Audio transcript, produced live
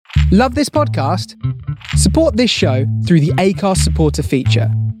Love this podcast? Support this show through the Acast supporter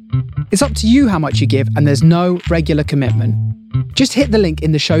feature. It's up to you how much you give, and there's no regular commitment. Just hit the link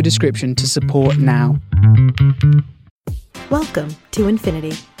in the show description to support now. Welcome to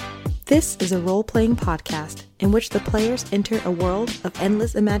Infinity. This is a role-playing podcast in which the players enter a world of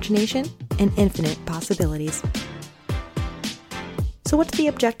endless imagination and infinite possibilities. So what's the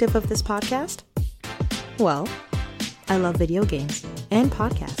objective of this podcast? Well, I love video games and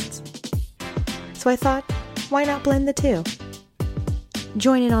podcasts. So I thought, why not blend the two?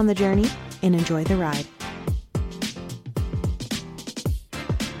 Join in on the journey and enjoy the ride.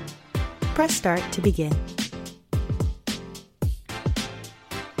 Press start to begin.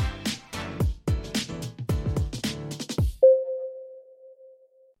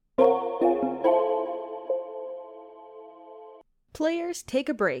 Players, take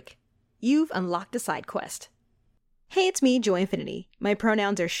a break. You've unlocked a side quest. Hey, it's me, Joy Infinity. My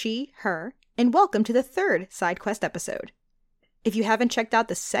pronouns are she, her, and welcome to the third side quest episode. If you haven't checked out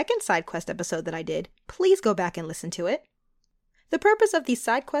the second side quest episode that I did, please go back and listen to it. The purpose of these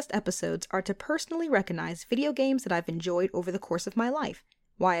side quest episodes are to personally recognize video games that I've enjoyed over the course of my life,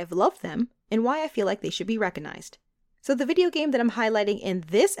 why I've loved them, and why I feel like they should be recognized. So the video game that I'm highlighting in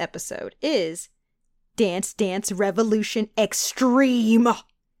this episode is Dance Dance Revolution Extreme.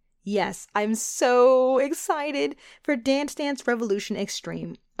 Yes, I'm so excited for Dance Dance Revolution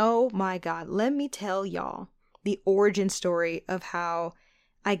Extreme. Oh my god, let me tell y'all the origin story of how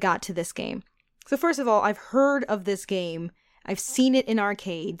I got to this game. So first of all, I've heard of this game. I've seen it in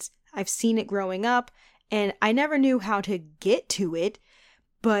arcades. I've seen it growing up, and I never knew how to get to it,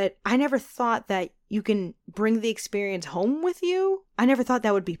 but I never thought that you can bring the experience home with you. I never thought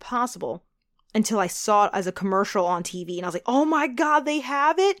that would be possible until I saw it as a commercial on TV, and I was like, oh my god, they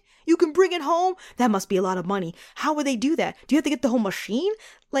have it? You can bring it home? That must be a lot of money. How would they do that? Do you have to get the whole machine?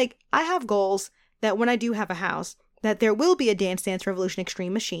 Like, I have goals that when I do have a house, that there will be a Dance Dance Revolution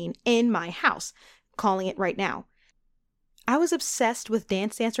Extreme machine in my house. Calling it right now. I was obsessed with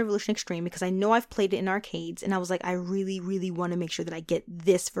Dance Dance Revolution Extreme because I know I've played it in arcades, and I was like, I really, really want to make sure that I get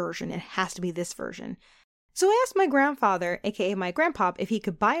this version. It has to be this version. So I asked my grandfather, aka my grandpop, if he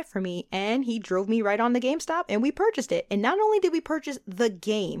could buy it for me, and he drove me right on to GameStop, and we purchased it. And not only did we purchase the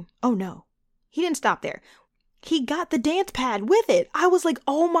game, oh no, he didn't stop there. He got the dance pad with it. I was like,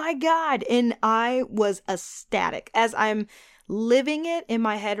 oh my god, and I was ecstatic. As I'm living it in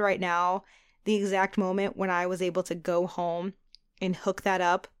my head right now, the exact moment when I was able to go home and hook that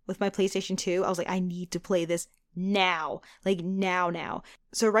up with my PlayStation 2, I was like, I need to play this now. Like now.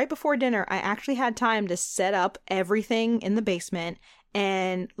 So right before dinner, I actually had time to set up everything in the basement,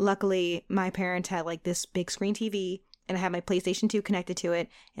 and luckily my parents had like this big screen TV, and I had my PlayStation 2 connected to it,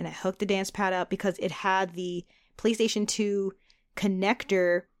 and I hooked the dance pad up because it had the PlayStation 2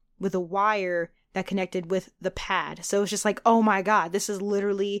 connector with a wire that connected with the pad. So it was just like, oh my god, this is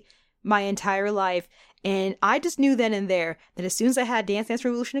literally my entire life. And I just knew then and there that as soon as I had Dance Dance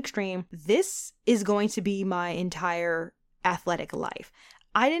Revolution Extreme, this is going to be my entire athletic life.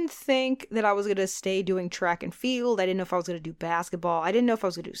 I didn't think that I was going to stay doing track and field. I didn't know if I was going to do basketball. I didn't know if I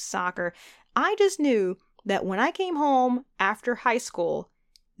was going to do soccer. I just knew that when I came home after high school,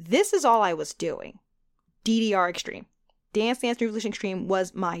 this is all I was doing. DDR Extreme. Dance Dance Revolution Extreme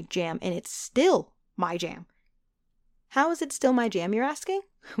was my jam, and it's still my jam. How is it still my jam, you're asking?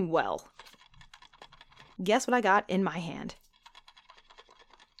 Well, guess what I got in my hand?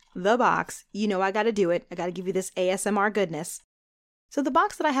 The box. You know I gotta do it. I gotta give you this ASMR goodness. So the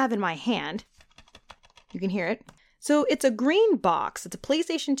box that I have in my hand, you can hear it. So it's a green box. It's a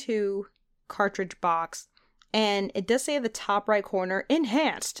PlayStation 2 cartridge box. And it does say at the top right corner,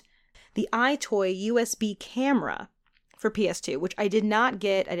 enhanced, the iToy USB camera for PS2, which I did not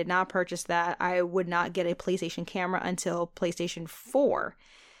get. I did not purchase that. I would not get a PlayStation camera until PlayStation 4.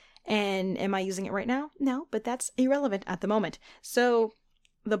 And am I using it right now? No, but that's irrelevant at the moment. So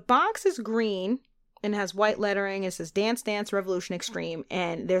the box is green and has white lettering. It says Dance Dance Revolution Extreme.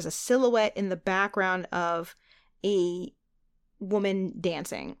 And there's a silhouette in the background of a woman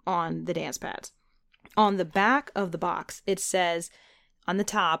dancing on the dance pads. On the back of the box, it says on the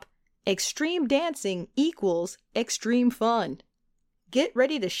top, extreme dancing equals extreme fun. Get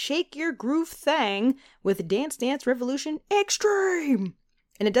ready to shake your groove thang with Dance Dance Revolution Extreme.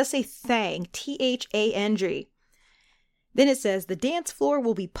 And it does say thang, Thang. Then it says, the dance floor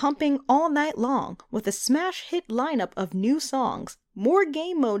will be pumping all night long with a smash hit lineup of new songs, more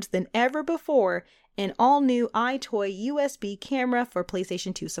game modes than ever before, and all new iToy USB camera for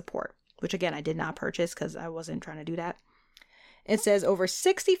PlayStation 2 support. Which again, I did not purchase because I wasn't trying to do that. It says over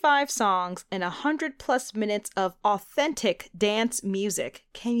 65 songs and 100 plus minutes of authentic dance music.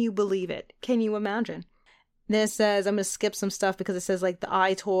 Can you believe it? Can you imagine? Then it says, I'm going to skip some stuff because it says like the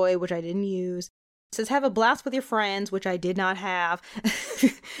iToy, which I didn't use. It says have a blast with your friends, which I did not have.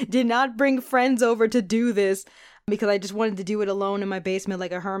 Did not bring friends over to do this because I just wanted to do it alone in my basement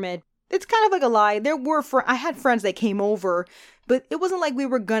like a hermit. It's kind of like a lie. I had friends that came over, but it wasn't like we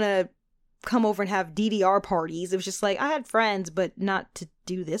were going to come over and have DDR parties. It was just like I had friends, but not to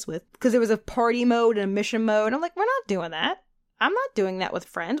do this with, because there was a party mode and a mission mode. I'm like, we're not doing that. I'm not doing that with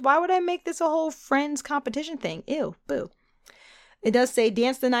friends. Why would I make this a whole friends competition thing? Ew, boo. It does say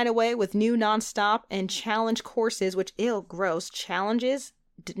dance the night away with new nonstop and challenge courses, which ew, gross. Challenges?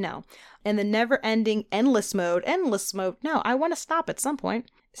 No. And the never-ending endless mode. No, I want to stop at some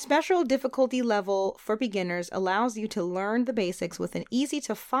point. Special difficulty level for beginners allows you to learn the basics with an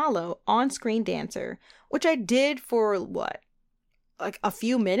easy-to-follow on-screen dancer, which I did for, like a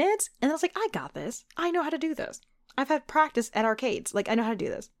few minutes? And I was like, I got this. I know how to do this. I've had practice at arcades. Like, I know how to do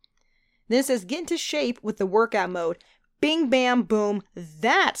this. Then it says, get into shape with the workout mode. Bing, bam, boom.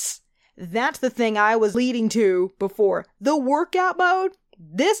 That's the thing I was leading to before. The workout mode?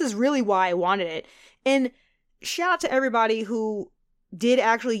 This is really why I wanted it. And shout out to everybody who did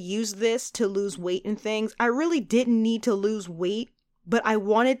actually use this to lose weight and things. I really didn't need to lose weight, but I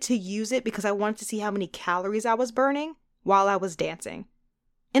wanted to use it because I wanted to see how many calories I was burning while I was dancing.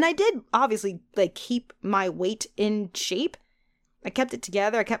 And I did obviously like keep my weight in shape. I kept it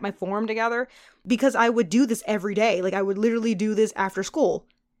together. I kept my form together because I would do this every day. Like I would literally do this after school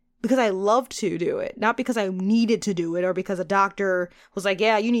because I loved to do it, not because I needed to do it or because a doctor was like,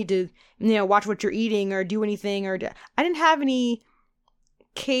 yeah, you need to, watch what you're eating or do anything. I didn't have any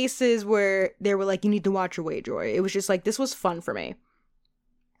cases where they were like, you need to watch your weight, Joy. It was just like, this was fun for me.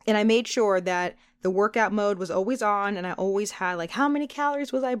 And I made sure that the workout mode was always on and I always had like, how many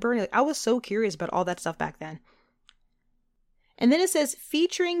calories was I burning? Like, I was so curious about all that stuff back then. And then it says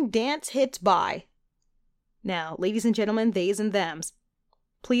featuring dance hits by. Now, ladies and gentlemen, theys and thems,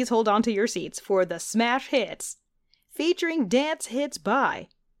 please hold on to your seats for the smash hits. Featuring dance hits by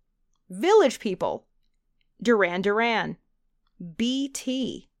Village People, Duran Duran,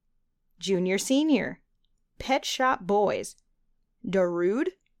 BT, Junior Senior, Pet Shop Boys, Darude,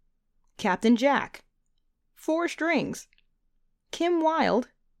 Captain Jack, Four Strings, Kim Wilde,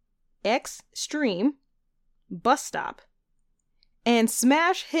 Extreme, Bus Stop, and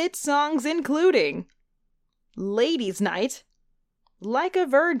smash hit songs including Ladies Night, Like a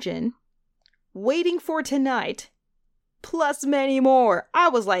Virgin, Waiting for Tonight, plus many more. I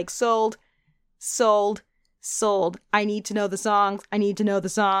was like, sold. I need to know the songs.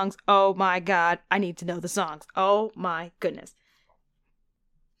 Oh my God, I need to know the songs. Oh my goodness.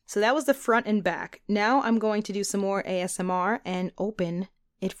 So that was the front and back. Now I'm going to do some more ASMR and open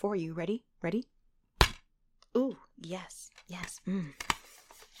it for you. Ready? Ooh, yes.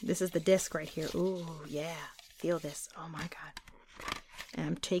 This is the disc right here. Ooh, yeah. Feel this. Oh my God. And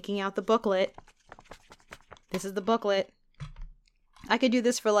I'm taking out the booklet. This is the booklet. I could do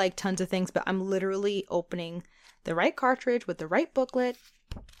this for like tons of things, but I'm literally opening the right cartridge with the right booklet.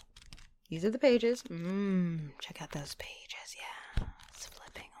 These are the pages. Check out those pages. Yeah. It's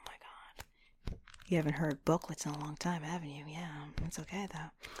flipping. Oh my God. You haven't heard booklets in a long time, haven't you? Yeah. It's okay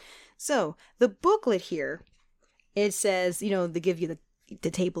though. So the booklet here, it says, they give you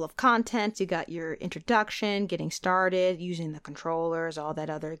the table of contents. You got your introduction, getting started, using the controllers, all that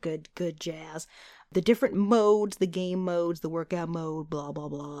other good jazz. The different modes, the game modes, the workout mode, blah, blah,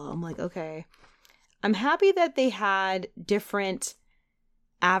 blah. I'm like, okay. I'm happy that they had different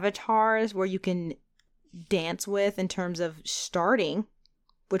avatars where you can dance with in terms of starting,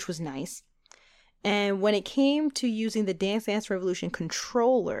 which was nice. And when it came to using the Dance Dance Revolution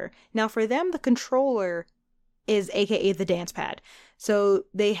controller, now for them, the controller is AKA the dance pad. So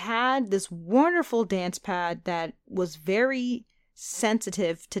they had this wonderful dance pad that was very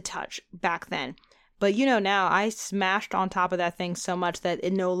sensitive to touch back then. But now I smashed on top of that thing so much that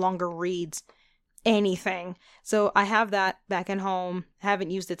it no longer reads anything. So I have that back at home. Haven't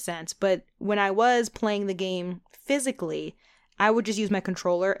used it since. But when I was playing the game physically, I would just use my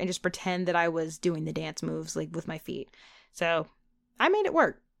controller and just pretend that I was doing the dance moves like with my feet. So I made it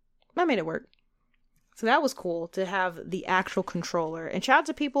work. So that was cool to have the actual controller. And shout out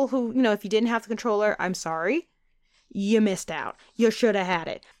to people who, if you didn't have the controller, I'm sorry. You missed out. You should have had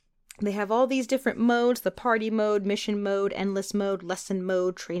it. They have all these different modes, the party mode, mission mode, endless mode, lesson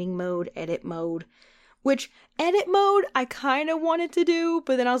mode, training mode, edit mode. Which, edit mode, I kind of wanted to do,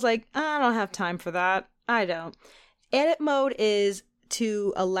 but then I was like, I don't have time for that. I don't. Edit mode is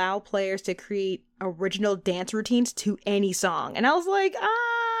to allow players to create original dance routines to any song. And I was like,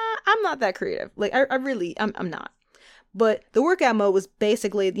 I'm not that creative. Like, I'm not. But the workout mode was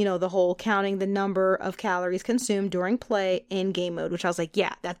basically, the whole counting the number of calories consumed during play in game mode, which I was like,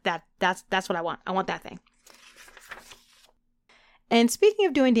 yeah, that's what I want. I want that thing. And speaking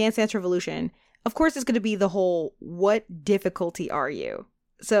of doing Dance Dance Revolution, of course, it's going to be the whole, what difficulty are you?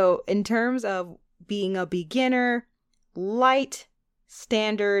 So in terms of being a beginner, light,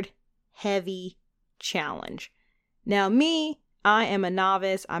 standard, heavy, challenge. Now me, I am a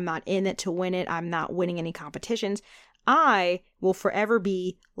novice. I'm not in it to win it. I'm not winning any competitions. I will forever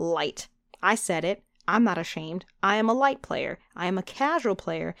be light. I said it. I'm not ashamed. I am a light player. I am a casual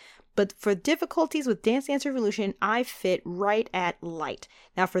player. But for difficulties with Dance Dance Revolution, I fit right at light.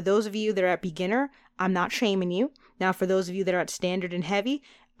 Now, for those of you that are at beginner, I'm not shaming you. Now, for those of you that are at standard and heavy,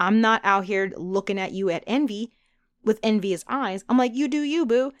 I'm not out here looking at you at envy with envious eyes. I'm like, you do you,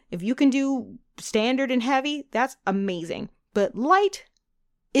 boo. If you can do standard and heavy, that's amazing. But light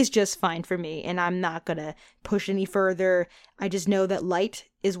is just fine for me, and I'm not gonna push any further. I just know that light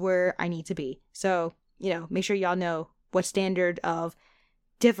is where I need to be. So, make sure y'all know what standard of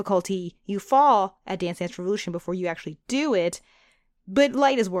difficulty you fall at Dance Dance Revolution before you actually do it. But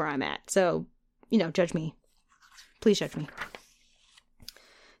light is where I'm at. So, judge me. Please judge me.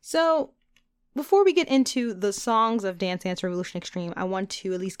 So, before we get into the songs of Dance Dance Revolution Extreme, I want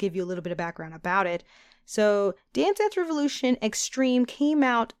to at least give you a little bit of background about it. So, Dance Dance Revolution Extreme came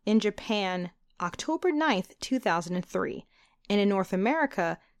out in Japan October 9th, 2003, and in North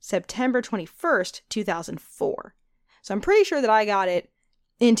America, September 21st, 2004. So, I'm pretty sure that I got it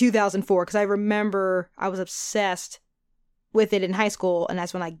in 2004 because I remember I was obsessed with it in high school, and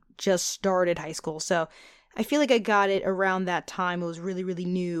that's when I just started high school. So, I feel like I got it around that time. It was really, really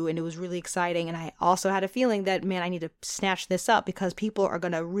new, and it was really exciting, and I also had a feeling that, man, I need to snatch this up because people are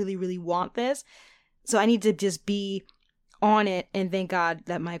going to really, really want this. So I need to just be on it, and thank God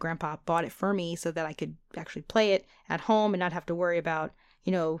that my grandpa bought it for me so that I could actually play it at home and not have to worry about,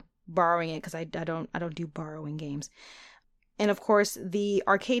 borrowing it, because I don't do borrowing games. And of course, the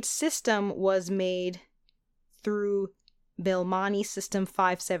arcade system was made through Belmani System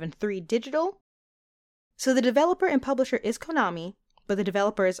 573 Digital. So the developer and publisher is Konami, but the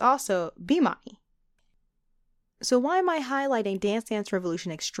developer is also Bemani. So why am I highlighting Dance Dance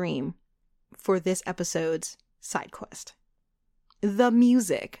Revolution Extreme for this episode's side quest? The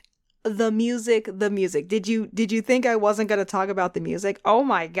music. Did you think I wasn't going to talk about the music? Oh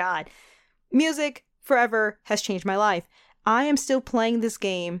my God. Music forever has changed my life. I am still playing this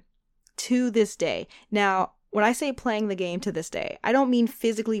game to this day. Now, when I say playing the game to this day, I don't mean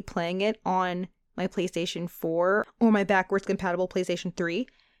physically playing it on my PlayStation 4 or my backwards compatible PlayStation 3.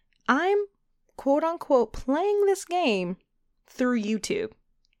 I'm quote unquote playing this game through YouTube.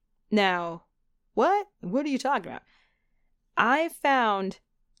 Now, what are you talking about? I found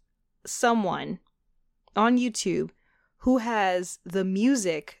someone on YouTube who has the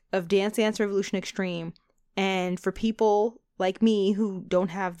music of Dance Dance Revolution Extreme, and for people like me who don't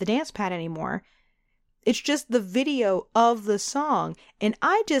have the dance pad anymore, it's just the video of the song, and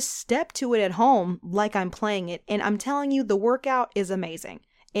I just step to it at home like I'm playing it, and I'm telling you, the workout is amazing.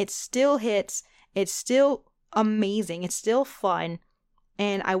 It still hits, it's still amazing, it's still fun,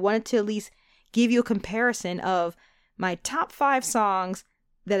 and I wanted to at least give you a comparison of my top 5 songs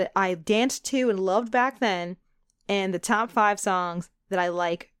that I danced to and loved back then, and the top 5 songs that I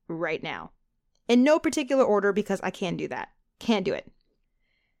like right now. In no particular order, because I can't do that. Can't do it.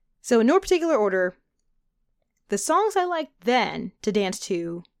 So in no particular order, the songs I liked then to dance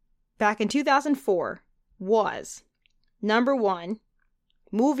to back in 2004 was number 1,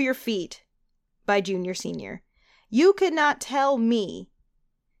 Move Your Feet by Junior Senior. You could not tell me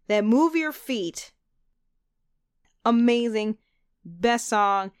that Move Your Feet, amazing, best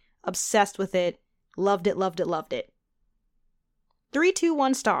song, obsessed with it, loved it. 3, 2,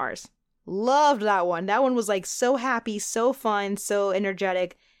 1 Stars. Loved that one. That one was like so happy, so fun, so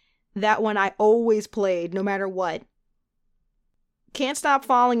energetic. That one I always played no matter what. Can't Stop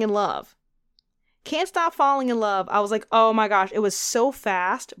Falling in Love. Can't Stop Falling in Love. I was like, oh my gosh, it was so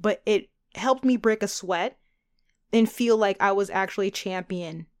fast, but it helped me break a sweat and feel like I was actually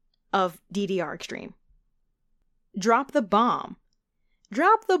champion of DDR Extreme. Drop the Bomb.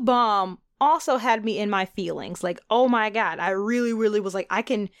 Drop the Bomb also had me in my feelings. Like, oh my God, I really was like, I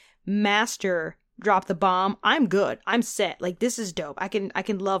can master Drop the Bomb. I'm good. I'm set. Like, this is dope. I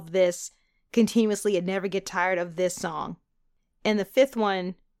can love this continuously and never get tired of this song. And the 5th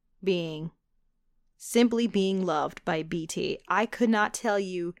one being Simply Being Loved by BT. I could not tell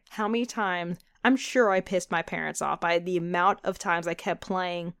you how many times I'm sure I pissed my parents off by the amount of times I kept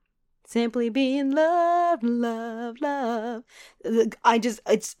playing Simply Be in Love, Love, Love.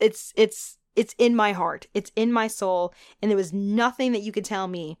 It's in my heart. It's in my soul. And there was nothing that you could tell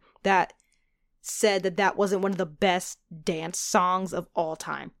me that said that that wasn't one of the best dance songs of all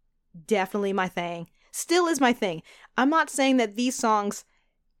time. Definitely my thing. Still is my thing. I'm not saying that these songs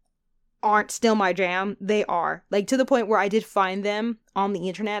aren't still my jam. They are. Like, to the point where I did find them on the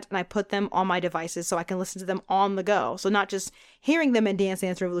internet and I put them on my devices so I can listen to them on the go. So not just hearing them in Dance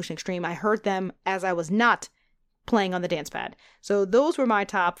Dance Revolution Extreme, I heard them as I was not playing on the dance pad. So those were my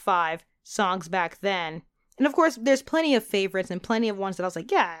top 5 songs back then. And of course, there's plenty of favorites and plenty of ones that I was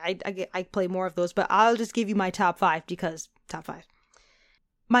like, yeah, I play more of those, but I'll just give you my top 5 because top 5.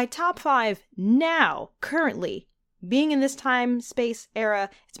 My top 5 now, currently, being in this time, space, era,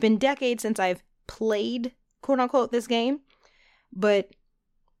 it's been decades since I've played, quote unquote, this game. But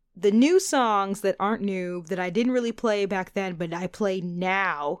the new songs that aren't new, that I didn't really play back then, but I play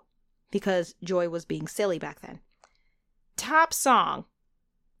now, because Joy was being silly back then. Top song,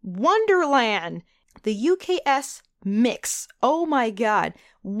 Wonderland, the UKS mix. Oh my god.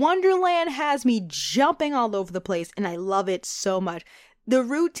 Wonderland has me jumping all over the place, and I love it so much. The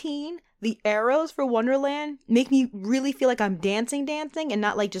routine, the arrows for Wonderland make me really feel like I'm dancing and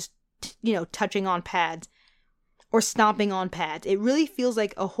not like just, touching on pads or stomping on pads. It really feels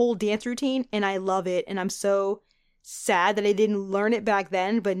like a whole dance routine, and I love it. And I'm so sad that I didn't learn it back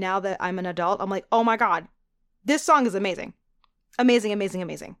then, but now that I'm an adult, I'm like, oh my god, this song is amazing. Amazing, amazing,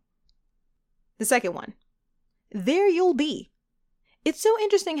 amazing. The second one, There You'll Be. It's so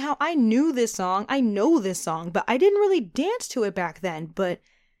interesting how I know this song, but I didn't really dance to it back then. But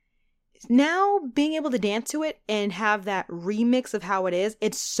now being able to dance to it and have that remix of how it is,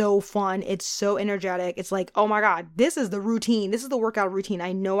 it's so fun. It's so energetic. It's like, oh my god, this is the routine. This is the workout routine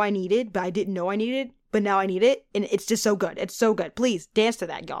I know I needed, but I didn't know I needed it. But now I need it, and it's just so good. It's so good. Please, dance to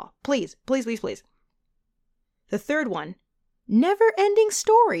that, y'all. Please, please, please, please. The third one, Never Ending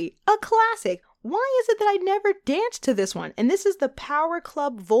Story, a classic. Why is it that I never danced to this one? And this is the Power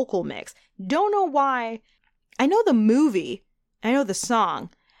Club vocal mix. Don't know why. I know the movie, I know the song,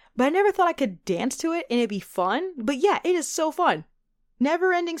 but I never thought I could dance to it and it'd be fun. But yeah, it is so fun.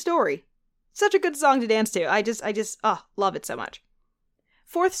 Never Ending Story. Such a good song to dance to. I just love it so much.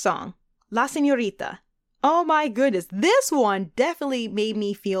 Fourth song, La Señorita. Oh my goodness. This one definitely made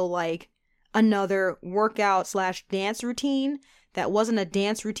me feel like another workout / dance routine that wasn't a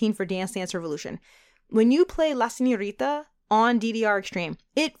dance routine for Dance Dance Revolution. When you play La Señorita on DDR Extreme,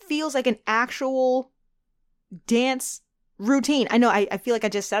 it feels like an actual dance routine. I know I feel like I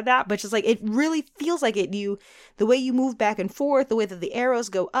just said that, but just like it really feels like it. The way you move back and forth, the way that the arrows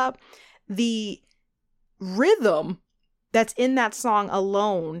go up, the rhythm that's in that song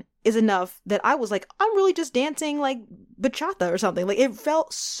alone is enough that I was like, I'm really just dancing like bachata or something. Like, it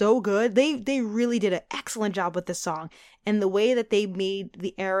felt so good. They really did an excellent job with this song. And the way that they made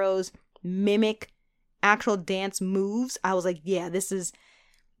the arrows mimic actual dance moves, I was like, yeah, this is...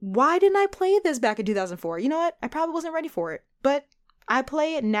 Why didn't I play this back in 2004? You know what? I probably wasn't ready for it. But I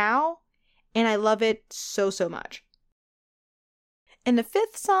play it now, and I love it so, so much. And the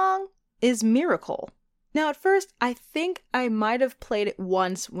fifth song is Miracle. Now, at first, I think I might have played it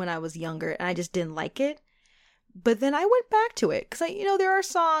once when I was younger, and I just didn't like it. But then I went back to it, because, there are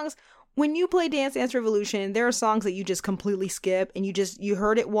songs, when you play Dance Dance Revolution, there are songs that you just completely skip, and you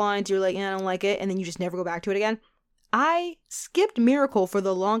heard it once, you're like, I don't like it, and then you just never go back to it again. I skipped Miracle for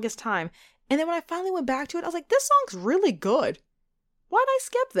the longest time, and then when I finally went back to it, I was like, this song's really good. Why'd I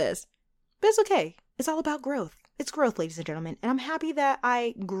skip this? But it's okay. It's all about growth. It's growth, ladies and gentlemen, and I'm happy that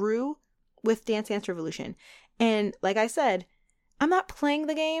I grew with Dance Dance Revolution. And like I said, I'm not playing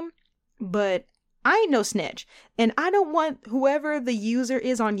the game, but I ain't no snitch. And I don't want whoever the user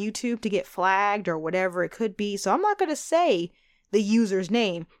is on YouTube to get flagged or whatever it could be. So I'm not going to say the user's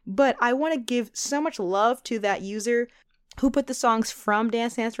name, but I want to give so much love to that user who put the songs from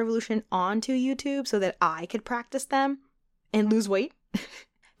Dance Dance Revolution onto YouTube so that I could practice them and lose weight.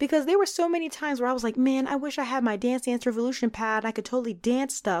 Because there were so many times where I was like, man, I wish I had my Dance Dance Revolution pad. I could totally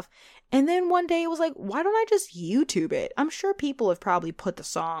dance stuff. And then one day it was like, why don't I just YouTube it? I'm sure people have probably put the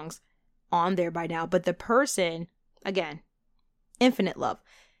songs on there by now. But the person, again, infinite love.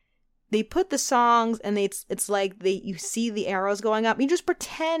 They put the songs and it's like you see the arrows going up. You just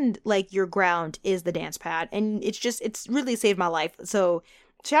pretend like your ground is the dance pad. And it's really saved my life. So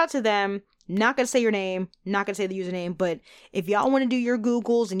shout out to them. Not going to say your name, not going to say the username, but if y'all want to do your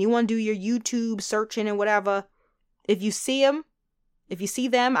Googles and you want to do your YouTube searching and whatever, if you see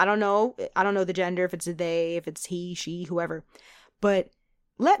them, I don't know the gender, if it's a they, if it's he, she, whoever, but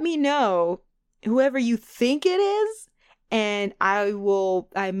let me know whoever you think it is, and I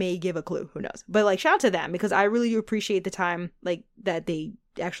may give a clue, who knows. But like, shout out to them, because I really appreciate the time like that they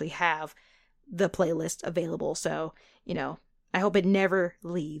actually have the playlist available. So, you know, I hope it never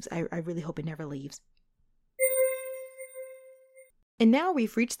leaves. I really hope it never leaves. And now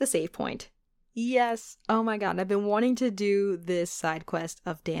we've reached the save point. Yes, oh my god, I've been wanting to do this side quest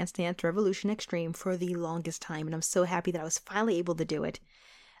of Dance Dance Revolution Extreme for the longest time, and I'm so happy that I was finally able to do it.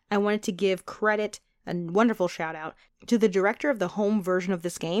 I wanted to give credit, a wonderful shout out, to the director of the home version of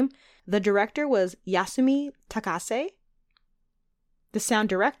this game. The director was Yasumi Takase. The sound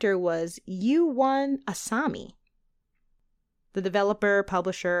director was Yu-One Asami. The developer,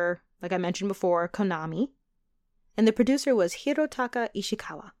 publisher, like I mentioned before, Konami. And the producer was Hirotaka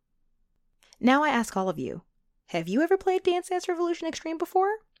Ishikawa. Now I ask all of you, have you ever played Dance Dance Revolution Extreme before?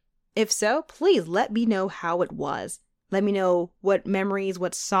 If so, please let me know how it was. Let me know what memories,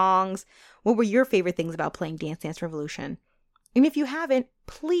 what songs, what were your favorite things about playing Dance Dance Revolution. And if you haven't,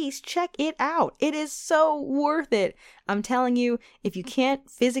 please check it out. It is so worth it. I'm telling you, if you can't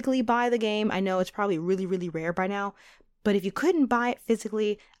physically buy the game, I know it's probably really, really rare by now, but if you couldn't buy it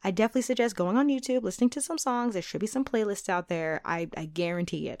physically, I definitely suggest going on YouTube, listening to some songs. There should be some playlists out there. I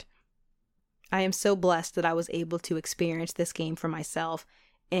guarantee it. I am so blessed that I was able to experience this game for myself,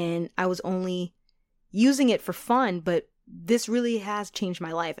 and I was only using it for fun, but this really has changed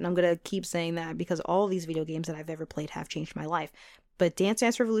my life, and I'm going to keep saying that because all these video games that I've ever played have changed my life. But Dance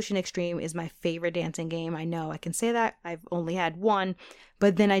Dance Revolution Extreme is my favorite dancing game. I know I can say that. I've only had one,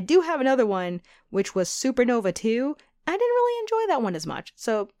 but then I do have another one, which was Supernova 2. I didn't really enjoy that one as much,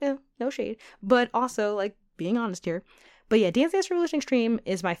 so no shade, but also, like, being honest here. But yeah, Dance Dance Revolution Extreme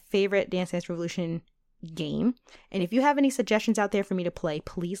is my favorite Dance Dance Revolution game. And if you have any suggestions out there for me to play,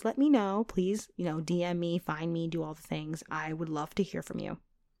 please let me know. Please, DM me, find me, do all the things. I would love to hear from you.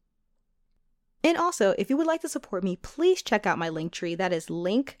 And also, if you would like to support me, please check out my Linktree. That is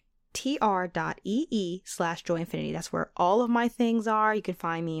linktr.ee/joyinfinity. That's where all of my things are. You can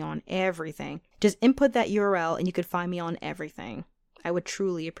find me on everything. Just input that URL and you can find me on everything. I would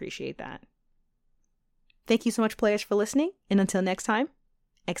truly appreciate that. Thank you so much, players, for listening. And until next time,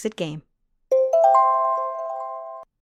 exit game.